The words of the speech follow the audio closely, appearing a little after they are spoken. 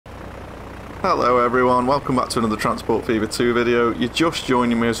Hello everyone, welcome back to another Transport Fever 2 video. You're just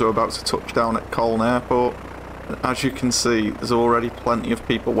joining me as we're about to touch down at Cologne Airport. And as you can see, there's already plenty of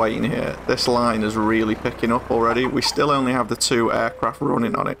people waiting here. This line is really picking up already. We still only have the 2 aircraft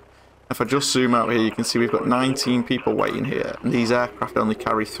running on it. If I just zoom out here, you can see we've got 19 people waiting here, and these aircraft only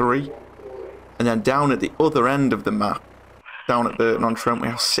carry 3. And then down at the other end of the map, down at Burton-on-Trent, we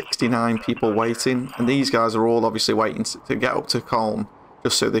have 69 people waiting, and these guys are all obviously waiting to get up to Cologne,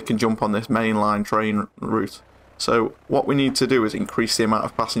 just so they can jump on this mainline train route. So what we need to do is increase the amount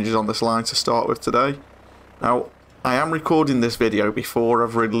of passengers on this line to start with today. Now, I am recording this video before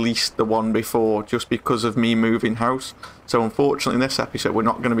I've released the one before, just because of me moving house. So unfortunately in this episode we're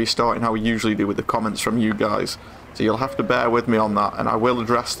not going to be starting how we usually do with the comments from you guys. So you'll have to bear with me on that, and I will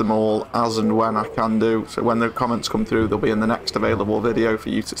address them all as and when I can do. So when the comments come through, they'll be in the next available video for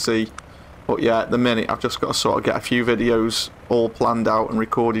you to see. But yeah, at the minute I've just got to sort of get a few videos all planned out and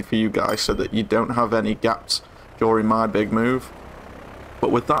recorded for you guys so that you don't have any gaps during my big move.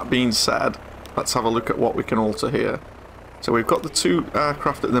 But with that being said, let's have a look at what we can alter here. So we've got the 2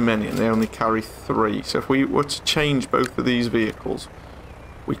 aircraft at the minute and they only carry 3. So if we were to change both of these vehicles,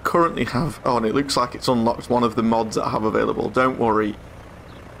 we currently have... Oh, and it looks like it's unlocked one of the mods that I have available. Don't worry,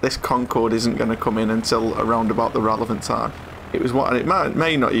 this Concorde isn't going to come in until around about the relevant time. It was one, and it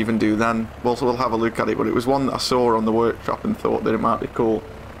may not even do then. We'll have a look at it, but it was one that I saw on the workshop and thought that it might be cool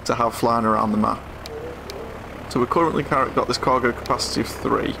to have flying around the map. So we've currently got this cargo capacity of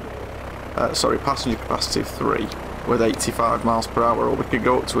 3. Passenger capacity of 3 with 85 miles per hour, or we could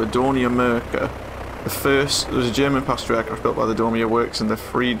go up to a Dornier Merker. There was a German passenger aircraft built by the Dornier Works in the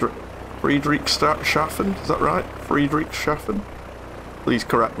Friedrichshafen, is that right? Friedrichshafen? Please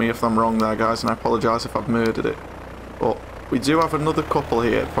correct me if I'm wrong there, guys, and I apologise if I've murdered it. But we do have another couple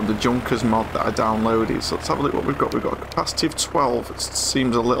here from the Junkers mod that I downloaded, so let's have a look what we've got. We've got a capacity of 12, it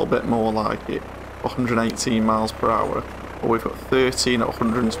seems a little bit more like it, 118 miles per hour, or we've got 13 at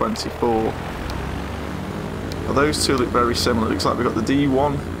 124. Well, those two look very similar. It looks like we've got the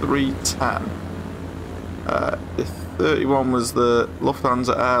D1310. The 31 was the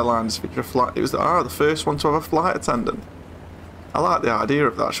Lufthansa Airlines feature flight. It was the first one to have a flight attendant. I like the idea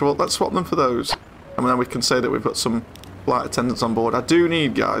of that. So let's swap them for those, and then we can say that we've got some flight attendants on board. I do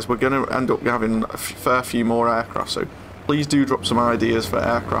need, guys, we're going to end up having a fair few more aircraft, so please do drop some ideas for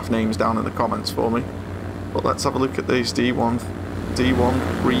aircraft names down in the comments for me. But let's have a look at these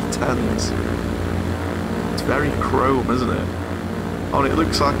D1310s. It's very chrome, isn't it? Oh, and it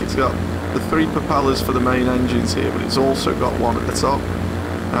looks like it's got the 3 propellers for the main engines here, but it's also got one at the top.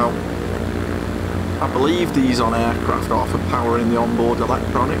 Now, I believe these on aircraft are for powering the onboard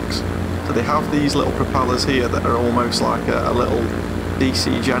electronics. So they have these little propellers here that are almost like a little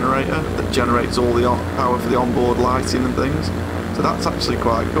DC generator that generates all the power for the onboard lighting and things. So that's actually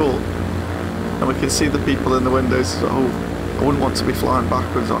quite cool. And we can see the people in the windows. So, I wouldn't want to be flying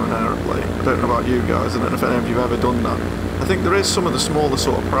backwards on an aeroplane. I don't know about you guys, I don't know if any of you have ever done that. I think there is some of the smaller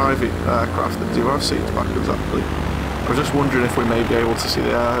sort of private aircraft that do have seats backwards actually. I was just wondering if we may be able to see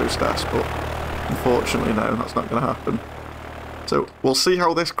the air hostess, but unfortunately no, that's not going to happen. So we'll see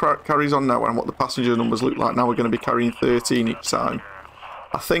how this carries on now and what the passenger numbers look like. Now we're going to be carrying 13 each time.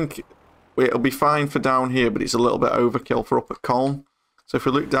 I think it'll be fine for down here, but it's a little bit overkill for up at Cologne. So if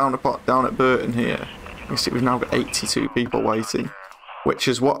we look down at Burton here, you can see we've now got 82 people waiting, which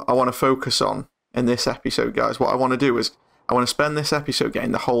is what I want to focus on in this episode, guys. What I want to do is I want to spend this episode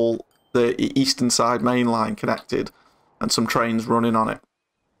getting the eastern side main line connected and some trains running on it.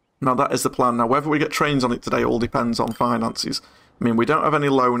 Now that is the plan. Now whether we get trains on it today all depends on finances. I mean, we don't have any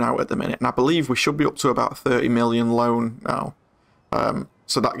loan out at the minute, and I believe we should be up to about 30 million loan now.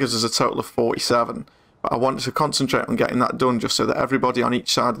 So that gives us a total of 47. But I want to concentrate on getting that done just so that everybody on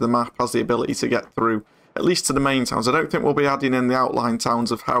each side of the map has the ability to get through, at least to the main towns. I don't think we'll be adding in the outlying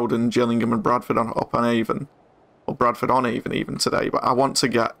towns of Howden, Gillingham and Bradford up on Avon, or Bradford on Avon even today, but I want to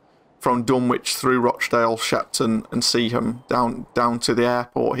get from Dunwich through Rochdale, Shepton and Seaham down to the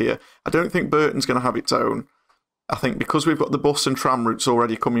airport here. I don't think Burton's going to have its own. I think because we've got the bus and tram routes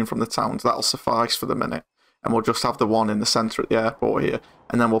already coming from the towns, that'll suffice for the minute. And we'll just have the one in the centre at the airport here.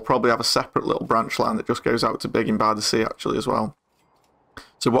 And then we'll probably have a separate little branch line that just goes out to Biggin by the Sea actually as well.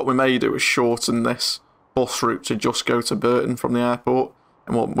 So what we may do is shorten this bus route to just go to Burton from the airport.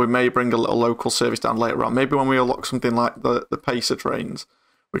 And we may bring a little local service down later on. Maybe when we unlock something like the Pacer trains,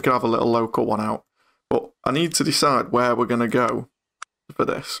 we could have a little local one out. But I need to decide where we're going to go for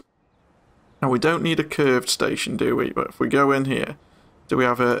this. Now we don't need a curved station, do we? But if we go in here, do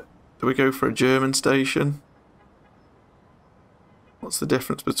we go for a German station? What's the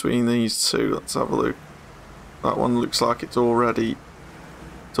difference between these two? Let's have a look. That one looks like it's already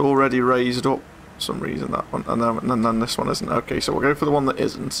It's already raised up for some reason, that one, and then this one isn't. Okay, so we'll go for the one that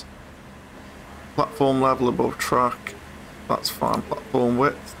isn't. Platform level above track, that's fine. Platform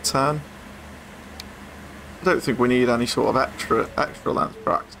width 10. I don't think we need any sort of extra length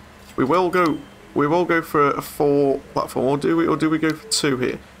tracks. We will go for a 4 platform, or do we go for 2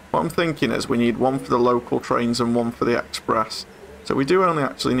 here? What I'm thinking is we need one for the local trains and one for the express. So we do only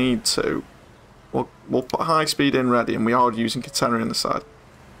actually need 2. We'll put high speed in ready, and we are using catenary on the side.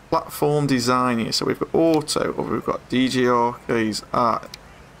 Platform design here, so we've got auto, or we've got DGRK's art.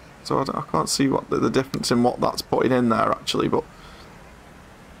 So I can't see what the difference in what that's putting in there actually, but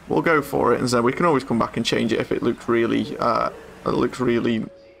we'll go for it, and then we can always come back and change it if it looks really, I don't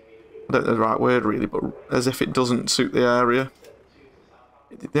know the right word really, but as if it doesn't suit the area.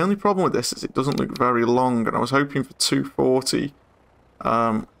 The only problem with this is it doesn't look very long, and I was hoping for 240.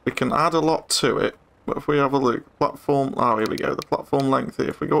 We can add a lot to it, but if we have a look, platform, oh here we go, the platform length here,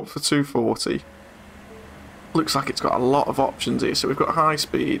 if we go up for 240, looks like it's got a lot of options here. So we've got high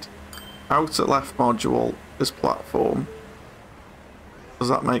speed, outer left module is platform. Does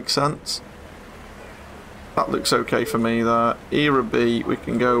that make sense? That looks okay for me there. Era B, we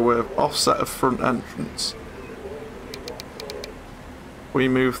can go with offset of front entrance. We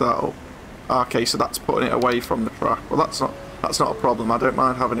move that up. Okay, so that's putting it away from the track. Well, that's not a problem. I don't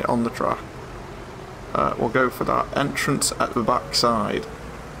mind having it on the track. We'll go for that. Entrance at the back side.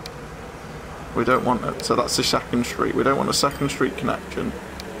 We don't want it. So that's the second street. We don't want a second street connection.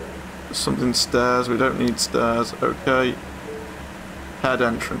 There's something stairs. We don't need stairs. Okay. Head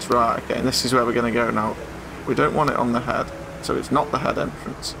entrance. Right, okay. And this is where we're going to go now. We don't want it on the head. So it's not the head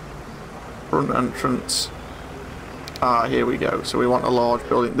entrance. Front entrance. Ah, here we go. So we want a large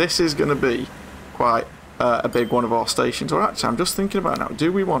building. This is going to be quite a big one of our stations. Or actually, I'm just thinking about it now.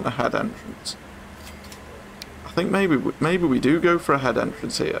 Do we want a head entrance? I think maybe we do go for a head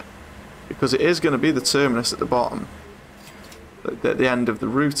entrance here, because it is going to be the terminus at the bottom, at the end of the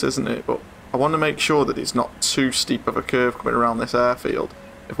route, isn't it? But I want to make sure that it's not too steep of a curve coming around this airfield.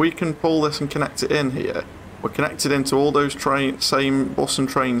 If we can pull this and connect it in here, we're connected into all those same bus and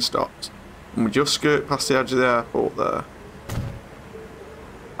train stops, and we just skirt past the edge of the airport there.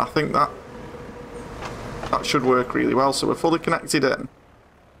 I think that should work really well. So we're fully connected in.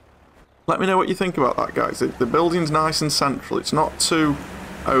 Let me know what you think about that, guys. The building's nice and central. It's not too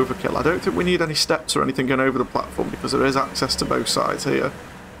overkill. I don't think we need any steps or anything going over the platform, because there is access to both sides here.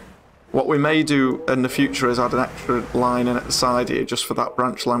 What we may do in the future is add an extra line in at the side here, just for that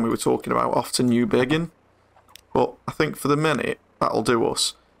branch line we were talking about off to New Biggin. But I think for the minute, that'll do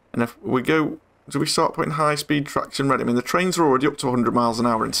us. And if we go, do we start putting high-speed traction ready? I mean, the trains are already up to 100 miles an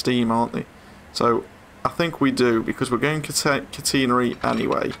hour in steam, aren't they? So I think we do, because we're going catenary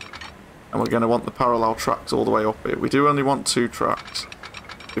anyway. And we're going to want the parallel tracks all the way up here. We do only want 2 tracks,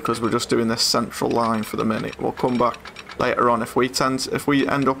 because we're just doing this central line for the minute. We'll come back later on. If we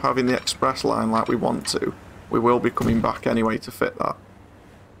end up having the express line like we want to, we will be coming back anyway to fit that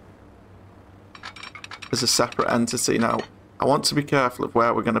as a separate entity. Now, I want to be careful of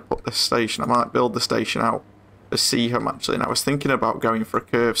where we're going to put this station. I might build the station out as Seaham actually. And I was thinking about going for a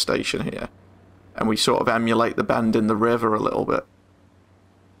curve station here, and we sort of emulate the bend in the river a little bit.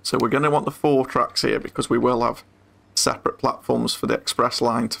 So we're going to want the 4 tracks here, because we will have separate platforms for the express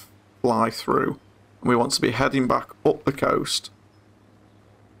line to fly through. And we want to be heading back up the coast.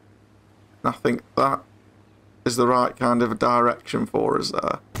 And I think that is the right kind of a direction for us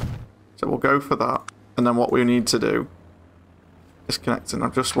there. So we'll go for that. And then what we need to do is connect. And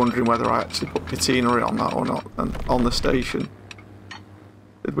I'm just wondering whether I actually put catenary on that or not, and on the station.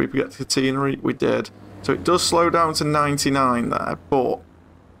 Did we get catenary? We did. So it does slow down to 99 there, but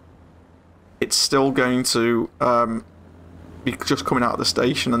it's still going to be just coming out of the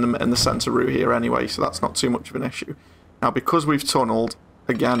station and the centre route here anyway, so that's not too much of an issue. Now, because we've tunnelled,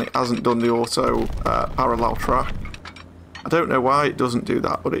 again, it hasn't done the auto parallel track. I don't know why it doesn't do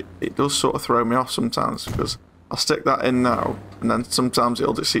that, but it does sort of throw me off sometimes, because I'll stick that in now, and then sometimes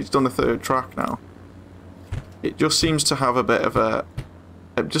it'll just see it's done a 3rd track now. It just seems to have a bit of a...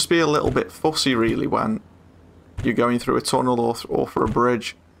 It'd just be a little bit fussy, really, when you're going through a tunnel or for a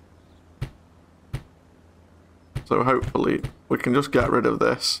bridge. So hopefully we can just get rid of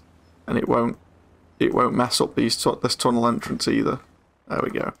this, and it won't mess up this tunnel entrance either. There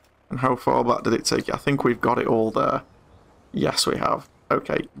we go. And how far back did it take you? I think we've got it all there. Yes, we have.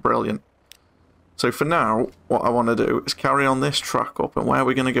 Okay, brilliant. So for now, what I want to do is carry on this track up, and where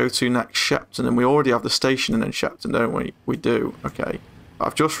we're going to go to next, Shepton, and we already have the station in Shepton, don't we? We do. Okay.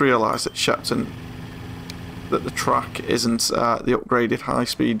 I've just realised at Shepton that the track isn't the upgraded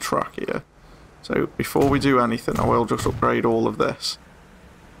high-speed track here. So before we do anything, I will just upgrade all of this.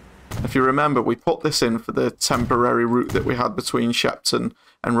 If you remember, we put this in for the temporary route that we had between Shepton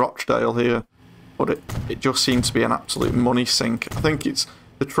and Rochdale here, but it just seemed to be an absolute money sink. I think it's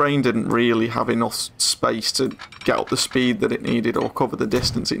the train didn't really have enough space to get up the speed that it needed or cover the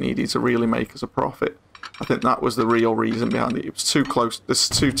distance it needed to really make us a profit. I think that was the real reason behind it. It was too close. The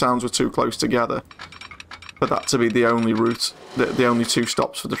two towns were too close together for that to be the only route, the only two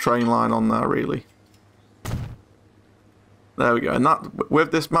stops for the train line on there, really. There we go. And that,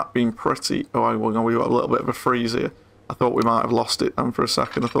 with this map being pretty... Oh, we got a little bit of a freeze here. I thought we might have lost it then for a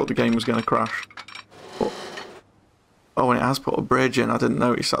second. I thought the game was going to crash. But, oh, and it has put a bridge in. I didn't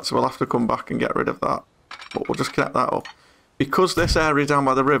notice that, so we'll have to come back and get rid of that. But we'll just connect that up. Because this area down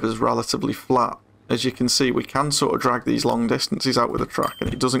by the river is relatively flat, as you can see, we can sort of drag these long distances out with the track,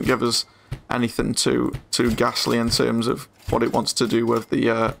 and it doesn't give us anything too ghastly in terms of what it wants to do with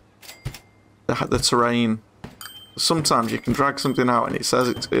the terrain. Sometimes you can drag something out and it says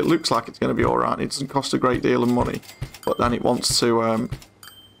it looks like it's going to be alright. It doesn't cost a great deal of money, but then it wants to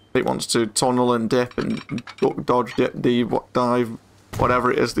tunnel and dip and duck, dodge, dip, dive,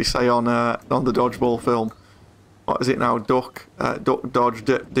 whatever it is they say on the dodgeball film. What is it now? Duck, dodge,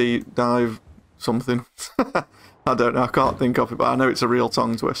 dip, dive, something. I don't know. I can't think of it, but I know it's a real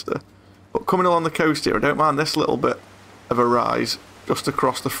tongue twister. But coming along the coast here, I don't mind this little bit of a rise just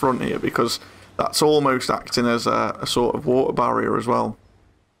across the front here, because that's almost acting as a sort of water barrier as well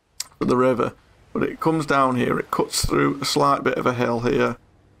for the river. But it comes down here, it cuts through a slight bit of a hill here.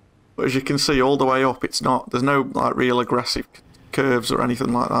 But as you can see, all the way up, there's no like real aggressive curves or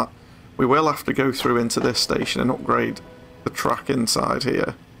anything like that. We will have to go through into this station and upgrade the track inside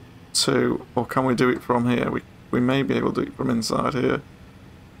here to, or can we do it from here? We may be able to do it from inside here.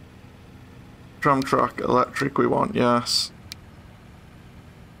 Tram track, electric we want, yes.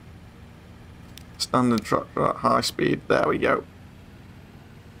 Standard track, high speed, there we go.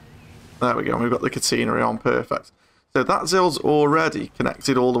 There we go, and we've got the catenary on, perfect. So that Zill's already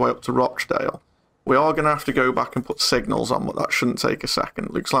connected all the way up to Rochdale. We are going to have to go back and put signals on, but that shouldn't take a second.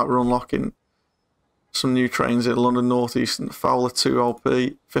 Looks like we're unlocking some new trains in London North Eastern, Fowler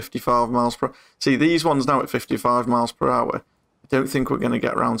 2LP, 55 miles per hour. See, these ones now at 55 miles per hour, I don't think we're going to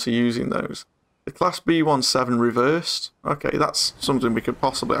get around to using those. The Class B17 reversed. Okay, that's something we could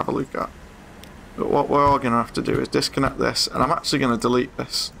possibly have a look at. But what we're all going to have to do is disconnect this, and I'm actually going to delete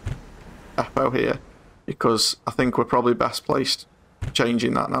this Ep10 here, because I think we're probably best placed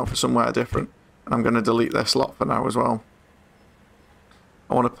changing that now for somewhere different. And I'm going to delete this lot for now as well.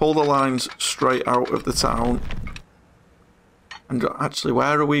 I want to pull the lines straight out of the town. And actually,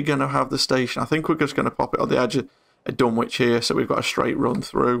 where are we going to have the station? I think we're just going to pop it on the edge of Dunwich here, so we've got a straight run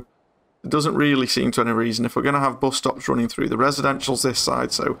through. It doesn't really seem to any reason. If we're going to have bus stops running through, the residential's this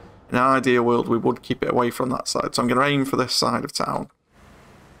side, so in an ideal world we would keep it away from that side. So I'm going to aim for this side of town.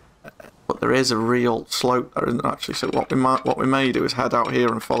 But there is a real slope there, isn't there, actually? So what we may do is head out here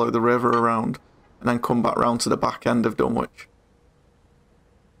and follow the river around, and then come back round to the back end of Dunwich.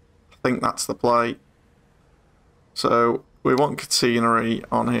 I think that's the play. So we want catenary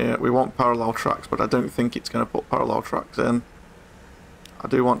on here. We want parallel tracks, but I don't think it's going to put parallel tracks in. I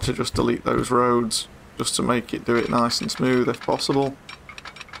do want to just delete those roads, just to make it do it nice and smooth if possible.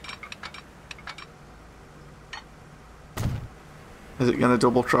 Is it going to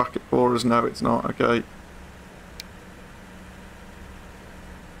double track it for us? No, it's not. Okay.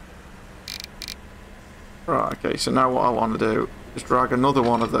 Right, okay, so now what I want to do is drag another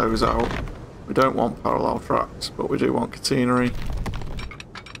one of those out. We don't want parallel tracks, but we do want catenary.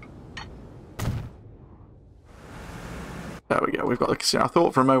 There we go, we've got the catenary. I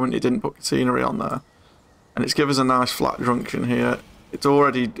thought for a moment it didn't put catenary on there. And it's given us a nice flat junction here. It's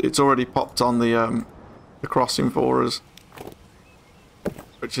already popped on the crossing for us,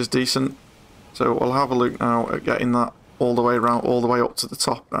 which is decent. So we'll have a look now at getting that all the way around, all the way up to the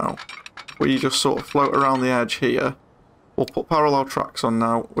top now. We just sort of float around the edge here. We'll put parallel tracks on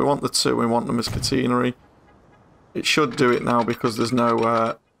now. We want the two, we want them as catenary. It should do it now because there's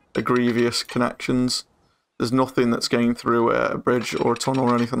no grievous connections. There's nothing that's going through a bridge or a tunnel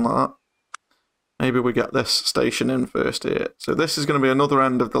or anything like that. Maybe we get this station in first here. So this is going to be another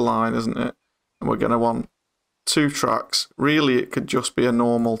end of the line, isn't it? And we're going to want two tracks. Really, it could just be a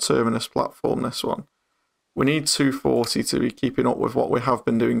normal terminus platform, this one. We need 240 to be keeping up with what we have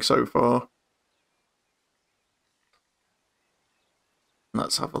been doing so far.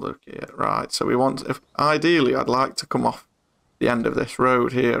 Let's have a look here. Right, so we want, ideally I'd like to come off the end of this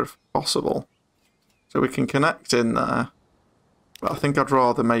road here if possible. So we can connect in there. But I think I'd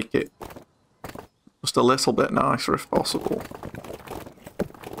rather make it just a little bit nicer if possible.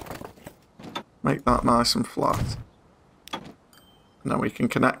 Make that nice and flat. and then we can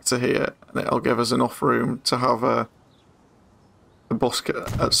connect to here, and it'll give us enough room to have a bus,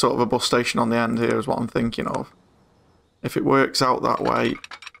 sort of a bus station on the end here is what I'm thinking of. If it works out that way,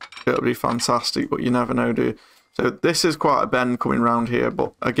 it'll be fantastic, but you never know, do you? So this is quite a bend coming round here,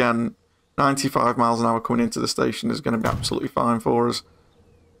 but again, 95 miles an hour coming into the station is going to be absolutely fine for us.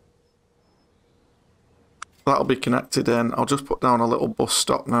 That'll be connected in. I'll just put down a little bus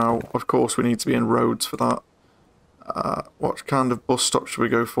stop now. Of course, we need to be in roads for that. What kind of bus stop should we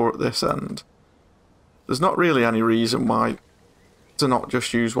go for at this end? There's not really any reason why to not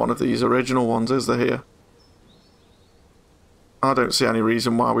just use one of these original ones, is there here? I don't see any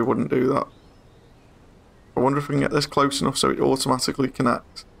reason why we wouldn't do that. I wonder if we can get this close enough so it automatically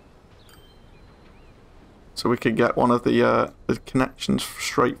connects. So we could get one of the connections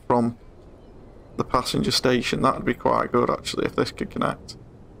straight from the passenger station. That would be quite good actually if this could connect.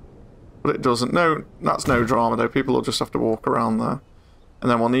 But it doesn't. No, that's no drama though. People will just have to walk around there. And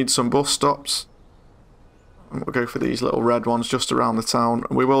then we'll need some bus stops. And we'll go for these little red ones just around the town.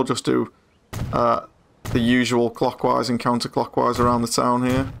 And we will just do the usual clockwise and counterclockwise around the town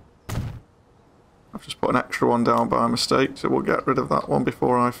here. I've just put an extra one down by mistake, so we'll get rid of that one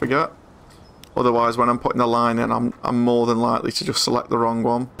before I forget. Otherwise, when I'm putting the line in, I'm more than likely to just select the wrong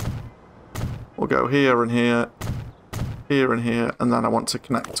one. We'll go here and here, here and here, and then I want to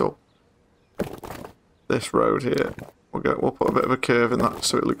connect up this road here. We'll put a bit of a curve in that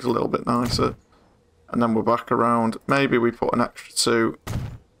so it looks a little bit nicer. And then we're back around. Maybe we put an extra 2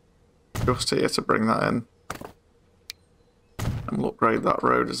 just here to bring that in. And we'll upgrade that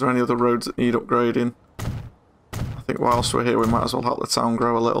road. Is there any other roads that need upgrading? I think whilst we're here we might as well help the town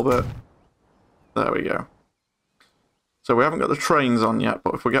grow a little bit. There we go. So we haven't got the trains on yet,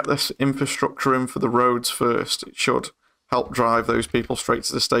 but if we get this infrastructure in for the roads first, it should help drive those people straight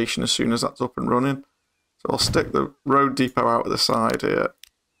to the station as soon as that's up and running. So I'll stick the road depot out of the side here.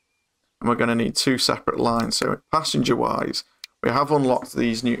 And we're going to need 2 separate lines. So passenger-wise, we have unlocked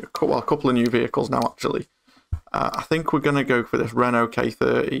these new, well, a couple of new vehicles now actually. I think we're going to go for this Renault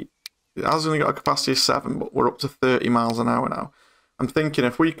K30. It has only got a capacity of 7, but we're up to 30 miles an hour now. I'm thinking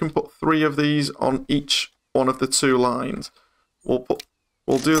if we can put 3 of these on each one of the 2 lines, we'll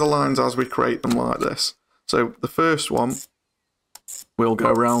do the lines as we create them like this. So the first one, we'll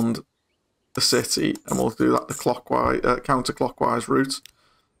go around the city and we'll do that the clockwise, counterclockwise route.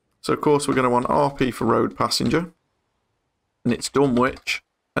 So of course we're going to want RP for road passenger, and it's Dunwich,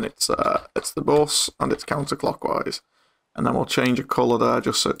 and it's the bus, and it's counterclockwise. And then we'll change a colour there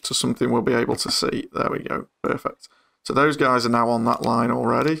just so, to something we'll be able to see. There we go, perfect. So those guys are now on that line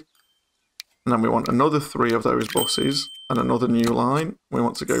already. And then we want another 3 of those buses and another new line. We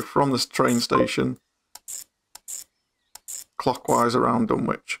want to go from this train station clockwise around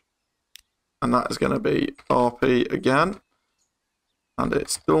Dunwich. And that is going to be RP again. And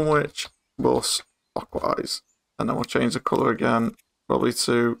it's Dunwich bus clockwise. And then we'll change the colour again, probably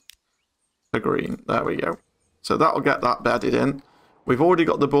to a green. There we go. So that'll get that bedded in. We've already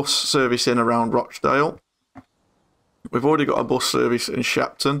got the bus service in around Rochdale. We've already got a bus service in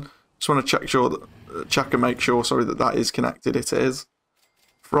Shepton. Just want to check and make sure, sorry, that that is connected. It is.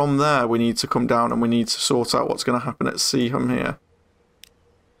 From there, we need to come down and we need to sort out what's going to happen at Seaham here.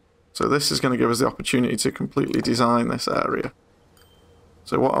 So this is going to give us the opportunity to completely design this area.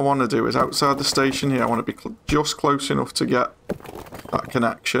 So what I want to do is outside the station here, I want to be just close enough to get that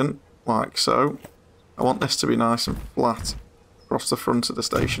connection, like so. I want this to be nice and flat across the front of the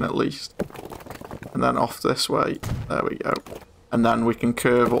station at least. And then off this way, there we go. And then we can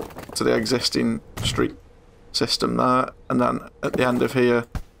curve up to the existing street system there. And then at the end of here,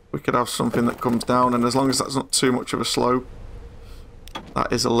 we could have something that comes down. And as long as that's not too much of a slope,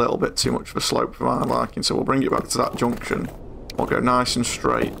 that is a little bit too much of a slope for my liking. So we'll bring it back to that junction. We'll go nice and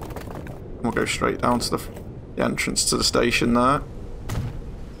straight. And we'll go straight down to the entrance to the station there.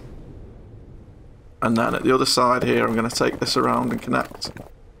 And then at the other side here, I'm going to take this around and connect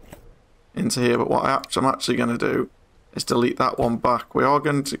into here. But what I'm actually going to do is delete that one back. We are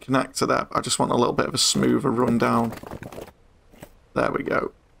going to connect to that. I just want a little bit of a smoother run down. There we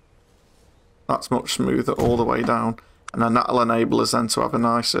go. That's much smoother all the way down. And then that'll enable us then to have a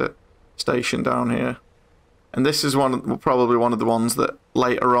nicer station down here. And this is probably one of the ones that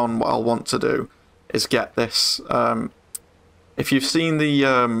later on what I'll want to do is get this. If you've seen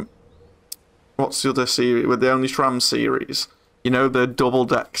the what's the other series with the Only Tram series, you know, the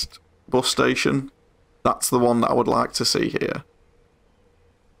double-decked bus station, that's the one that I would like to see here.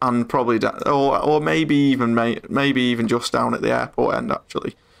 And probably or maybe even just down at the airport end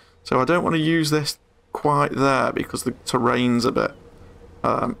actually. So I don't want to use this quite there because the terrain's a bit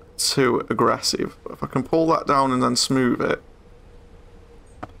too aggressive. But if I can pull that down and then smooth it,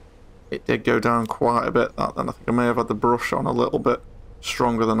 it did go down quite a bit, that then. I think I may have had the brush on a little bit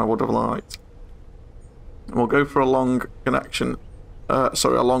stronger than I would have liked. And we'll go for a long connection,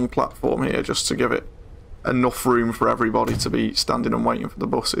 sorry, a long platform here, just to give it enough room for everybody to be standing and waiting for the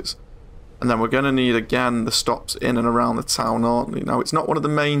buses. And then we're going to need, again, the stops in and around the town, aren't we? Now, it's not one of the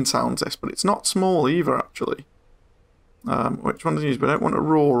main towns, this, but it's not small either, actually. Which one to use? We don't want a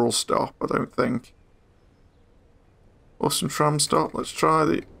rural stop, I don't think. Or some tram stop. Let's try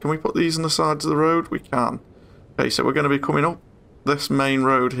the... Can we put these on the sides of the road? We can. Okay, so we're going to be coming up this main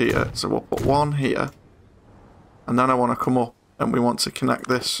road here. So we'll put one here. And then I want to come up and we want to connect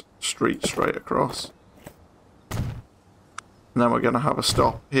this street straight across. And then we're going to have a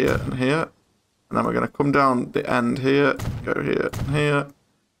stop here and here. And then we're going to come down the end here, go here and here.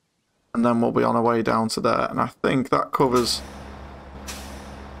 And then we'll be on our way down to there. And I think that covers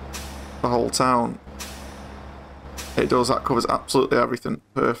the whole town. It does, that covers absolutely everything.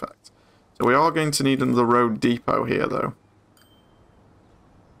 Perfect. So we are going to need another road depot here though.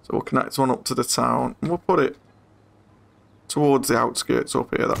 So we'll connect one up to the town. And we'll put it towards the outskirts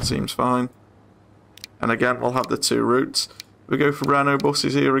up here, that seems fine. And again, we'll have the two routes. Do we go for Renault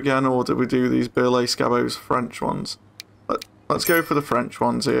buses here again, or do we do these Burley Scabots French ones? Let's go for the French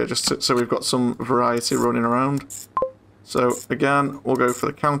ones here, just so we've got some variety running around. So again, we'll go for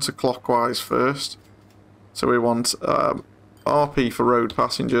the counterclockwise first. So we want RP for road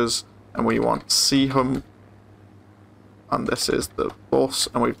passengers, and we want CHUM, and this is the bus,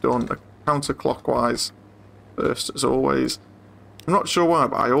 and we've done the counterclockwise first as always. I'm not sure why,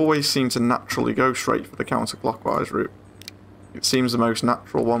 but I always seem to naturally go straight for the counterclockwise route. It seems the most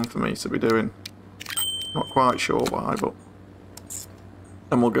natural one for me to be doing. Not quite sure why, but...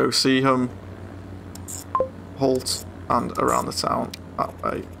 Then we'll go CHUM, halt, and around the town that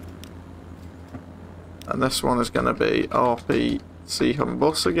way. And this one is going to be RP CHUM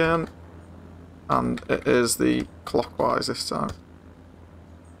bus again. And it is the clockwise this time.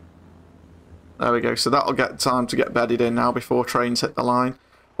 There we go. So that'll get time to get bedded in now before trains hit the line.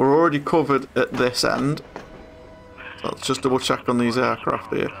 We're already covered at this end. So let's just double check on these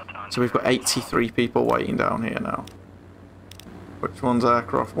aircraft here. So we've got 83 people waiting down here now. Which one's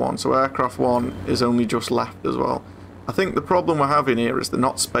aircraft 1? So aircraft 1 is only just left as well. I think the problem we're having here is they're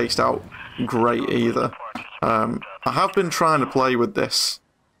not spaced out great either. I have been trying to play with this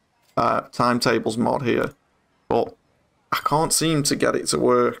timetables mod here, but I can't seem to get it to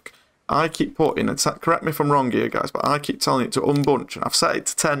work. I keep putting, and correct me if I'm wrong here guys, but I keep telling it to unbunch, and I've set it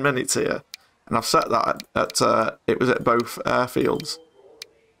to 10 minutes here, and I've set that at it was at both airfields.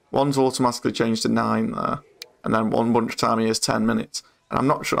 One's automatically changed to 9 there, and then one bunch time here is 10 minutes. And I'm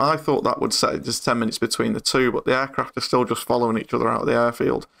not sure, I thought that would set just 10 minutes between the two, but the aircraft are still just following each other out of the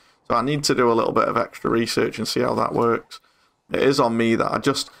airfield. So I need to do a little bit of extra research and see how that works. It is on me that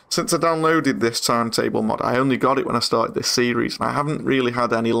since I downloaded this timetable mod, I only got it when I started this series, and I haven't really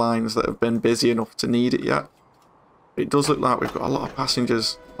had any lines that have been busy enough to need it yet. It does look like we've got a lot of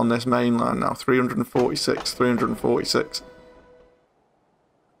passengers on this main line now, 346, 346,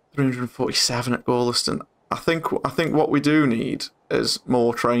 347 at Gorleston. I think what we do need is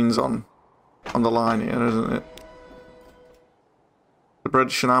more trains on the line here, isn't it? The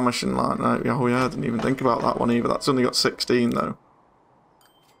British and Amersham line. Oh yeah, I didn't even think about that one either. That's only got 16 though.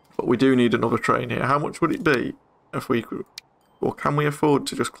 But we do need another train here. How much would it be if we could, or can we afford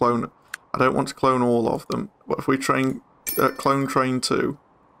to just clone? I don't want to clone all of them. But if we clone train 2,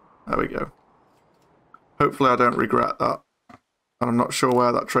 there we go. Hopefully I don't regret that. And I'm not sure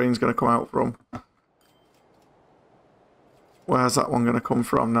where that train's going to come out from. Where's that one going to come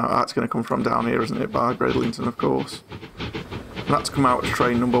from now? That's going to come from down here, isn't it? By Bridlington, of course. And that's come out as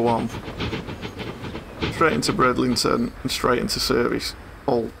train number 1. Straight into Bridlington and straight into service.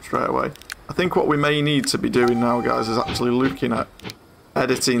 All straight away. I think what we may need to be doing now, guys, is actually looking at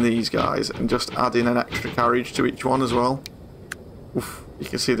editing these guys and just adding an extra carriage to each one as well. Oof, you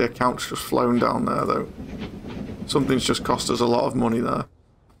can see the account's just flown down there, though. Something's just cost us a lot of money there.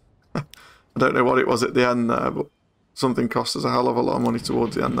 I don't know what it was at the end there, but something cost us a hell of a lot of money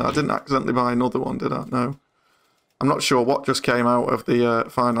towards the end there. I didn't accidentally buy another one, did I? No. I'm not sure what just came out of the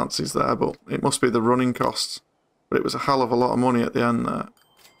finances there, but it must be the running costs. But it was a hell of a lot of money at the end there.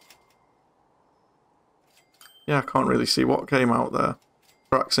 Yeah, I can't really see what came out there.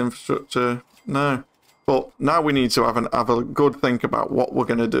 PAX infrastructure, no. But now we need to have a good think about what we're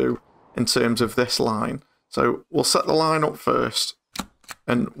going to do in terms of this line. So we'll set the line up first.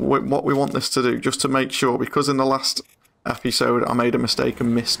 And what we want this to do, just to make sure, because in the last episode I made a mistake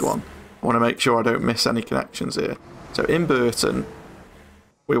and missed one. I want to make sure I don't miss any connections here. So in Burton,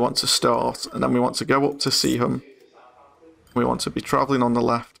 we want to start, and then we want to go up to CHUM. We want to be travelling on the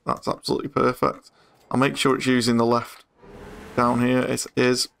left. That's absolutely perfect. I'll make sure it's using the left down here. It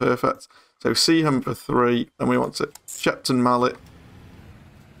is perfect. So Seaham for 3, and we want to Shepton Mallet,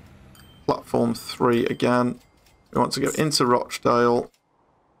 platform 3 again. We want to go into Rochdale.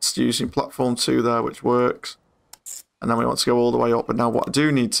 It's using platform 2 there, which works. And then we want to go all the way up. And now what I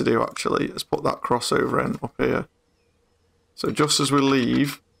do need to do actually is put that crossover in up here. So just as we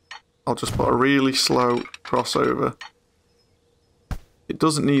leave, I'll just put a really slow crossover. It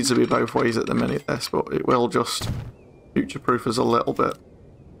doesn't need to be both ways at the minute, this, but it will just future-proof us a little bit.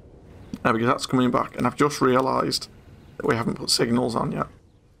 There, because that's coming back, and I've just realised that we haven't put signals on yet.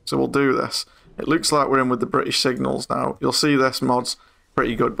 So we'll do this. It looks like we're in with the British signals now. You'll see this mod's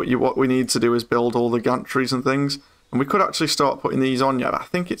pretty good, but what we need to do is build all the gantries and things. And we could actually start putting these on yet. I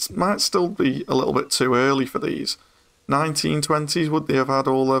think it might still be a little bit too early for these. 1920s, would they have had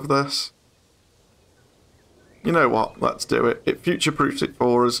all of this? You know what? Let's do it. It future-proofs it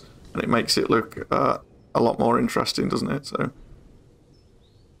for us, and it makes it look a lot more interesting, doesn't it? So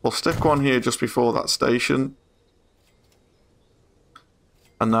we'll stick one here just before that station.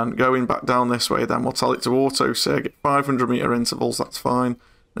 And then going back down this way, then we'll tell it to auto-sig at 500 metre intervals, that's fine.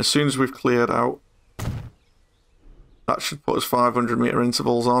 And as soon as we've cleared out, that should put us 500 metre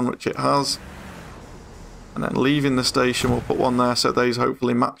intervals on, which it has. And then leaving the station, we'll put one there so these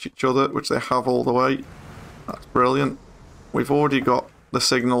hopefully match each other, which they have all the way. That's brilliant. We've already got the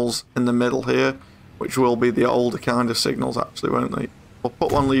signals in the middle here, which will be the older kind of signals actually, won't they? We'll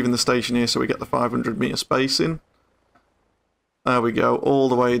put one leaving the station here so we get the 500 metre spacing. There we go, all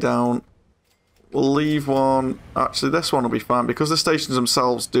the way down. We'll leave one, actually this one will be fine, because the stations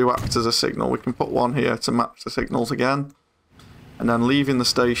themselves do act as a signal, we can put one here to match the signals again. And then leaving the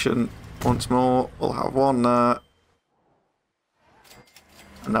station once more, we'll have one there.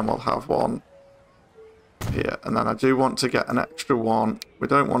 And then we'll have one here. And then I do want to get an extra one. We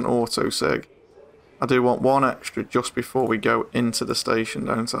don't want auto-sig. I do want one extra just before we go into the station,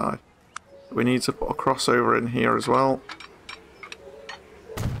 don't I? We need to put a crossover in here as well.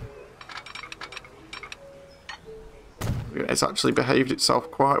 It's actually behaved itself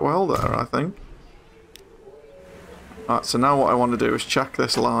quite well there, I think. Alright, so now what I want to do is check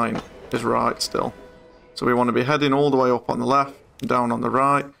this line is right still. So we want to be heading all the way up on the left, down on the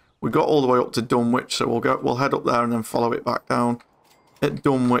right. We got all the way up to Dunwich, so we'll head up there and then follow it back down. At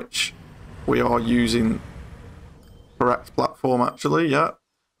Dunwich, we are using correct platform actually, yeah.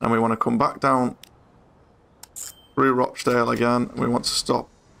 And we want to come back down through Rochdale again. We want to stop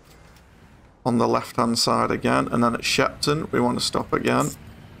on the left-hand side again, and then at Shepton we want to stop again.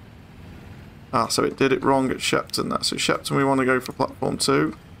 Ah, so it did it wrong at Shepton there. So Shepton we want to go for platform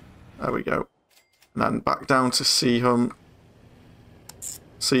 2. There we go. And then back down to Seaham.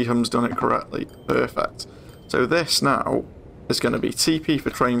 Seaham's done it correctly. Perfect. So this now is going to be TP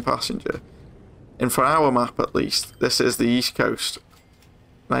for train passenger. And for our map at least, this is the East Coast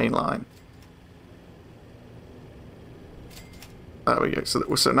main line. There we go.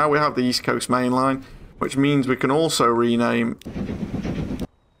 So now we have the East Coast main line, which means we can also rename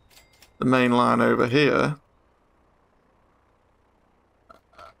the main line over here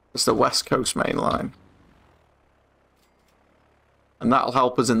as the West Coast main line. And that'll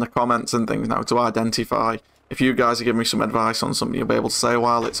help us in the comments and things now to identify. If you guys are giving me some advice on something, you'll be able to say,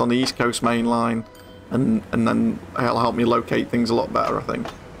 well, it's on the East Coast main line, and then it'll help me locate things a lot better, I think.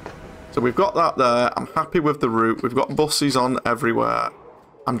 So we've got that there. I'm happy with the route. We've got buses on everywhere.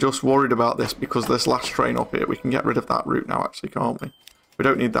 I'm just worried about this because this last train up here, we can get rid of that route now actually, can't we? We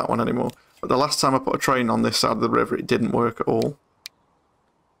don't need that one anymore. But the last time I put a train on this side of the river, it didn't work at all.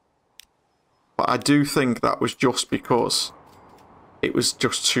 But I do think that was just because it was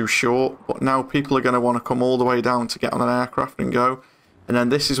just too short. But now people are going to want to come all the way down to get on an aircraft and go. And then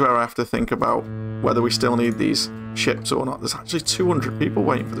this is where I have to think about whether we still need these ships or not. There's actually 200 people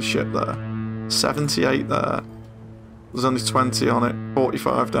waiting for the ship there. 78 there. There's only 20 on it.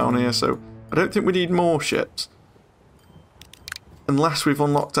 45 down here. So I don't think we need more ships. Unless we've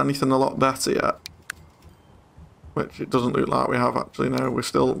unlocked anything a lot better yet. Which it doesn't look like we have actually. No, we're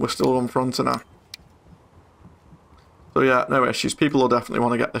still on Frontenac. So yeah, no issues. People will definitely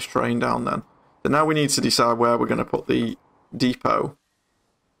want to get this train down then. So now we need to decide where we're going to put the depot.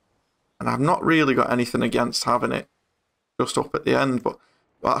 And I've not really got anything against having it just up at the end, but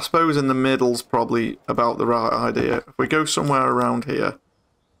I suppose in the middle's probably about the right idea. If we go somewhere around here,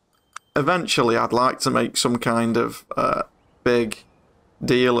 eventually I'd like to make some kind of big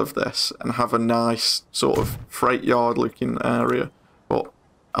deal of this and have a nice sort of freight yard looking area. But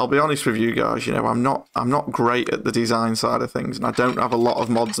I'll be honest with you guys, you know, I'm not great at the design side of things, and I don't have a lot of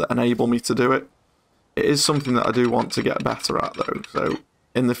mods that enable me to do it. It is something that I do want to get better at, though. So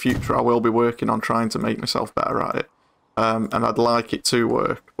in the future, I will be working on trying to make myself better at it. And I'd like it to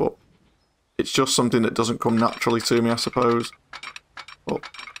work, but it's just something that doesn't come naturally to me, I suppose. But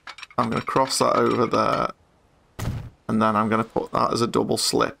I'm going to cross that over there, and then I'm going to put that as a double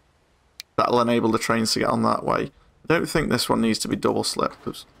slip. That'll enable the trains to get on that way. I don't think this one needs to be double slip,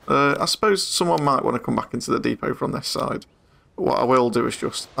 because I suppose someone might want to come back into the depot from this side. But what I will do is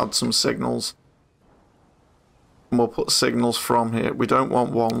just add some signals. And we'll put signals from here. We don't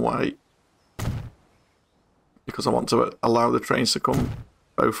want one way, because I want to allow the trains to come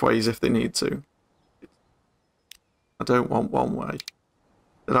both ways if they need to. I don't want one way.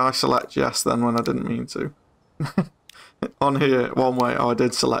 Did I select yes then when I didn't mean to? On here, one way. Oh, I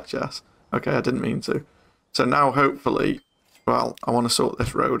did select yes. Okay, I didn't mean to. So now hopefully, well, I want to sort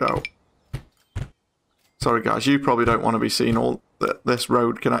this road out. Sorry guys, you probably don't want to be seeing all this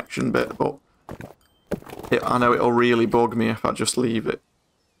road connection bit, but I know it'll really bug me if I just leave it.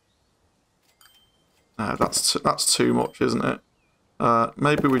 That's too much, isn't it?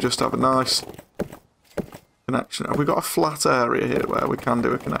 Maybe we just have a nice connection. Have we got a flat area here where we can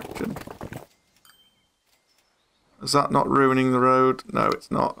do a connection? Is that not ruining the road? No,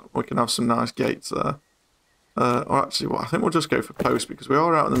 it's not. We can have some nice gates there. Or actually, well, I think we'll just go for post because we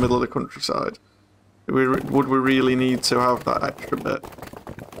are out in the middle of the countryside. Would we really need to have that extra bit?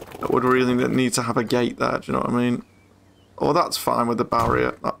 Would we really need to have a gate there? Do you know what I mean? Oh, that's fine with the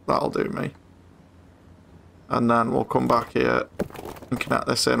barrier. That'll do me. And then we'll come back here and connect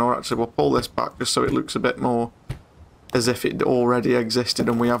this in. Or actually, we'll pull this back just so it looks a bit more as if it already existed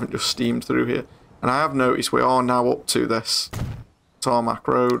and we haven't just steamed through here. And I have noticed we are now up to this tarmac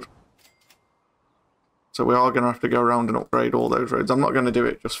road. So we are going to have to go around and upgrade all those roads. I'm not going to do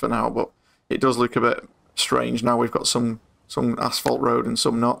it just for now, but it does look a bit strange. Now we've got some asphalt road and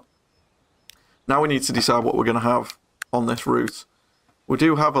some not. Now we need to decide what we're going to have on this route. We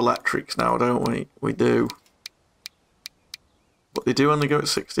do have electrics now, don't we? We do. But they do only go at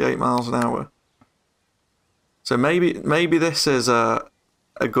 68 miles an hour. So maybe this is a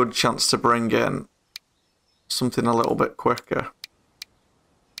good chance to bring in something a little bit quicker.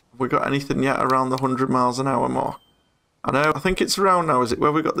 Have we got anything yet around the 100 miles an hour mark? I think it's around now, is it?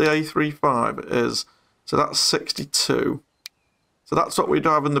 Where we got the A35 it is. So that's 62. So that's what we'd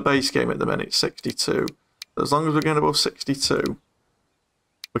have in the base game at the minute, 62. So as long as we're going above 62,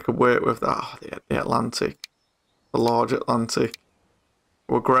 we could work with that. Oh, the Atlantic. The large Atlantic.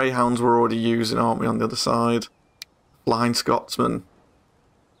 Well, Greyhounds we're already using, aren't we, on the other side? Flying Scotsman.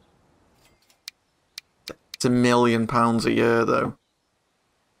 It's £1 million a year, though.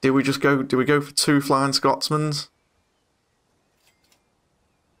 Do we go for 2 Flying Scotsmans?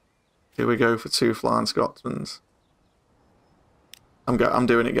 Do we go for 2 Flying Scotsmans? I'm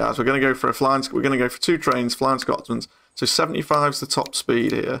doing it, guys. We're going to go for we're going to go for 2 trains, Flying Scotsmans. So 75's the top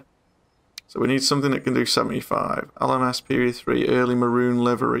speed here. So we need something that can do 75. LMS Period 3, early maroon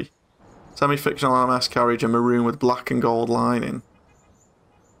livery. Semi-fictional LMS carriage and maroon with black and gold lining.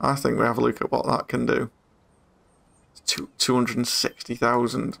 I think we have a look at what that can do. It's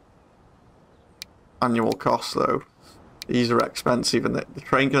 260,000 annual cost though. These are expensive and the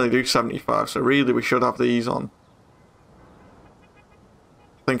train can only do 75, so really we should have these on.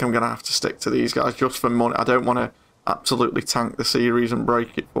 I think I'm going to have to stick to these guys just for money. I don't want to absolutely tank the series and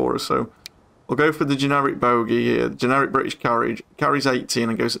break it for us, so we'll go for the generic bogie here. The generic British carriage carries 18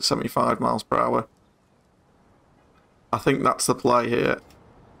 and goes at 75 miles per hour. I think that's the play here.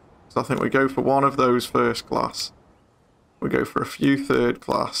 So I think we go for one of those first class. We go for a few third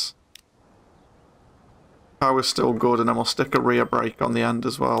class. Power's still good, and then we'll stick a rear brake on the end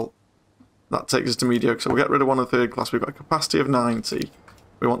as well. That takes us to mediocre. So we'll get rid of one of the third class. We've got a capacity of 90.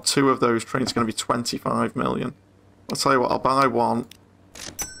 We want 2 of those trains. It's going to be 25 million. I'll tell you what, I'll buy one,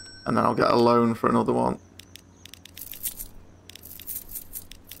 and then I'll get a loan for another one.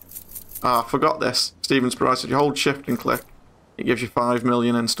 Ah, I forgot this. Stephen's price. If you hold shift and click, it gives you 5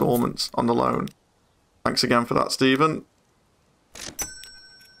 million installments on the loan. Thanks again for that, Stephen.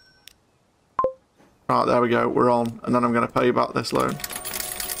 Right, there we go. We're on. And then I'm going to pay back this loan.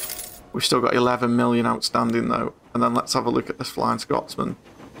 We've still got 11 million outstanding, though. And then let's have a look at this Flying Scotsman.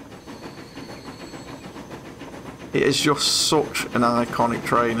 It is just such an iconic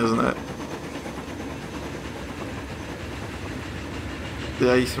train, isn't it? The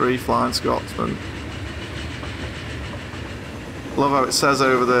A3 Flying Scotsman. Love how it says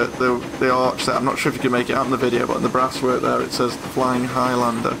over the arch there. I'm not sure if you can make it out in the video, but in the brasswork there it says the Flying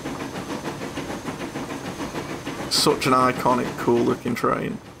Highlander. Such an iconic, cool looking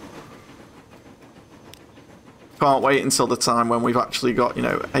train. Can't wait until the time when we've actually got, you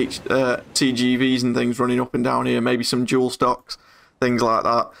know, TGVs and things running up and down here, maybe some dual stocks, things like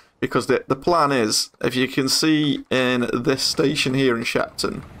that. Because the plan is, if you can see in this station here in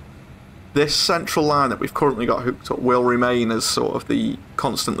Shepton, this central line that we've currently got hooked up will remain as sort of the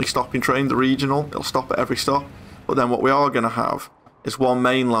constantly stopping train, the regional. It'll stop at every stop. But then what we are going to have is one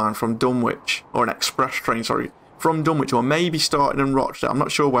main line from Dunwich, or an express train, sorry, from Dunwich, or maybe starting in Rochdale. I'm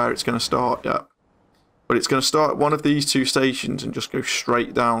not sure where it's going to start yet. But it's going to start at one of these two stations and just go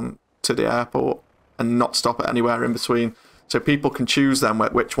straight down to the airport and not stop at anywhere in between. So people can choose then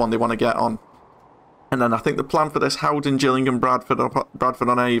which one they want to get on. And then I think the plan for this Howden, Gillingham, Bradford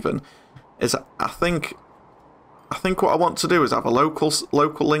on Avon is I think what I want to do is have a local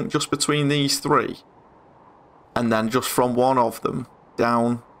link just between these three, and then just from one of them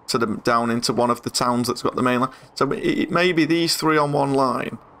down into one of the towns that's got the main line. So it may be these three on one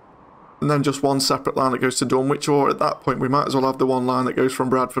line, and then just one separate line that goes to Dunwich, or at that point we might as well have the one line that goes from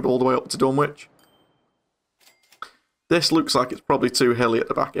Bradford all the way up to Dunwich. This looks like it's probably too hilly at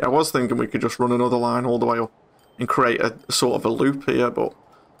the back. I was thinking we could just run another line all the way up and create a sort of a loop here, but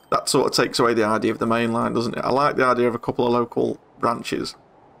that sort of takes away the idea of the main line, doesn't it? I like the idea of a couple of local branches.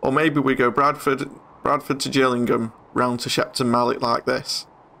 Or maybe we go Bradford to Gillingham, round to Shepton Mallet like this.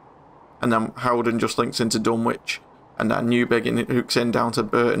 And then Howden just links into Dunwich. And then New Biggin hooks in down to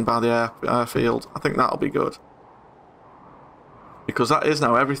Burton by the airfield. I think that'll be good. Because that is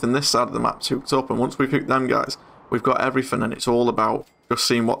now everything this side of the map's hooked up. And once we've hooked them guys, we've got everything, and it's all about just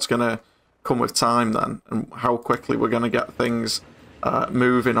seeing what's going to come with time then, and how quickly we're going to get things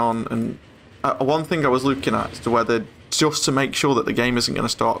moving on. And one thing I was looking at is to whether, just to make sure that the game isn't going to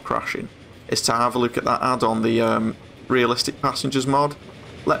start crashing, is to have a look at that add-on, the Realistic Passengers mod.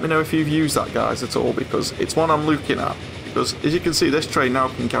 Let me know if you've used that, guys, at all, because it's one I'm looking at. Because as you can see, this train now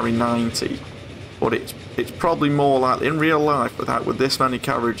can carry 90, but it's probably more likely, in real life, with this many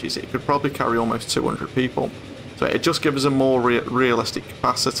carriages, it could probably carry almost 200 people. So it just gives us a more realistic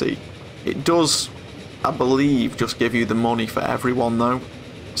capacity. It does, I believe, just give you the money for everyone though.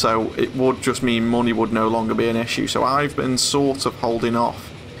 So it would just mean money would no longer be an issue. So I've been sort of holding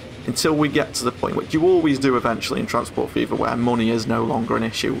off until we get to the point, which you always do eventually in Transport Fever, where money is no longer an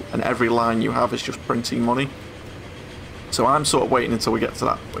issue and every line you have is just printing money. So I'm sort of waiting until we get to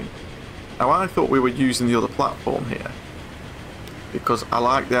that point. Now I thought we were using the other platform here, because I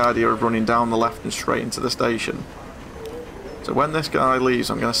like the idea of running down the left and straight into the station. So when this guy leaves,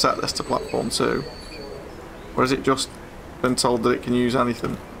 I'm going to set this to platform 2. Or has it just been told that it can use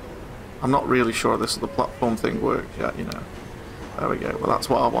anything? I'm not really sure this the platform thing works yet, you know. There we go. Well, that's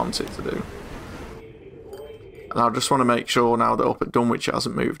what I want it to do. And I just want to make sure now that up at Dunwich it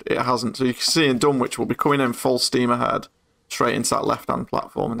hasn't moved. It hasn't. So you can see in Dunwich we'll be coming in full steam ahead, straight into that left-hand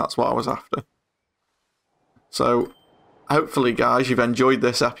platform, and that's what I was after. So hopefully, guys, you've enjoyed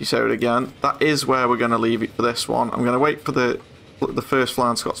this episode again. That is where we're going to leave it for this one. I'm going to wait for the first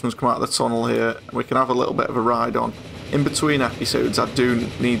Flying Scotsman to come out of the tunnel here, and we can have a little bit of a ride on. In between episodes, I do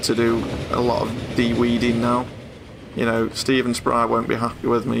need to do a lot of de-weeding now. You know, Stephen Spry won't be happy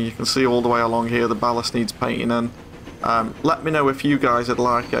with me. You can see all the way along here the ballast needs painting in. Let me know if you guys would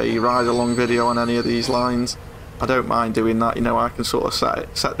like a ride-along video on any of these lines. I don't mind doing that, you know. I can sort of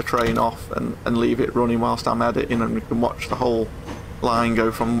set the train off and leave it running whilst I'm editing, and we can watch the whole line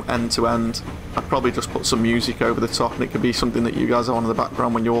go from end to end. I'd probably just put some music over the top, and it could be something that you guys are on in the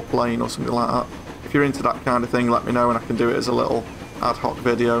background when you're playing or something like that. If you're into that kind of thing, let me know and I can do it as a little ad hoc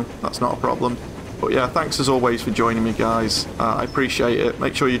video. That's not a problem. But yeah, thanks as always for joining me, guys. I appreciate it.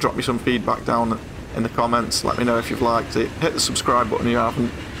 Make sure you drop me some feedback down in the comments. Let me know if you've liked it. Hit the subscribe button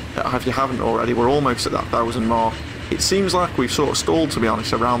if you haven't already. We're almost at that 1,000 mark. It seems like we've sort of stalled, to be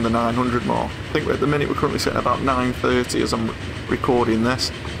honest, around the 900 mark. I think at the minute we're currently sitting at about 930 as I'm recording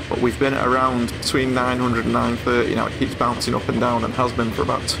this, but we've been at around between 900 and 930 now. It keeps bouncing up and down and has been for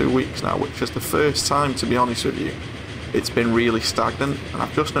about 2 weeks now, which is the first time, to be honest with you, it's been really stagnant. And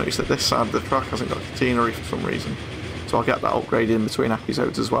I've just noticed that this side of the track hasn't got catenary for some reason, so I'll get that upgraded in between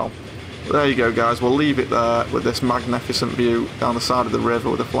episodes as well. But there you go, guys, we'll leave it there with this magnificent view down the side of the river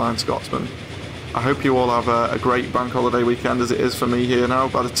with the Flying Scotsman. I hope you all have a great bank holiday weekend, as it is for me here now.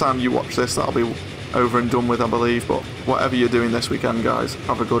 By the time you watch this, that'll be over and done with, I believe. But whatever you're doing this weekend, guys,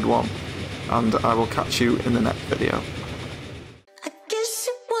 have a good one, and I will catch you in the next video.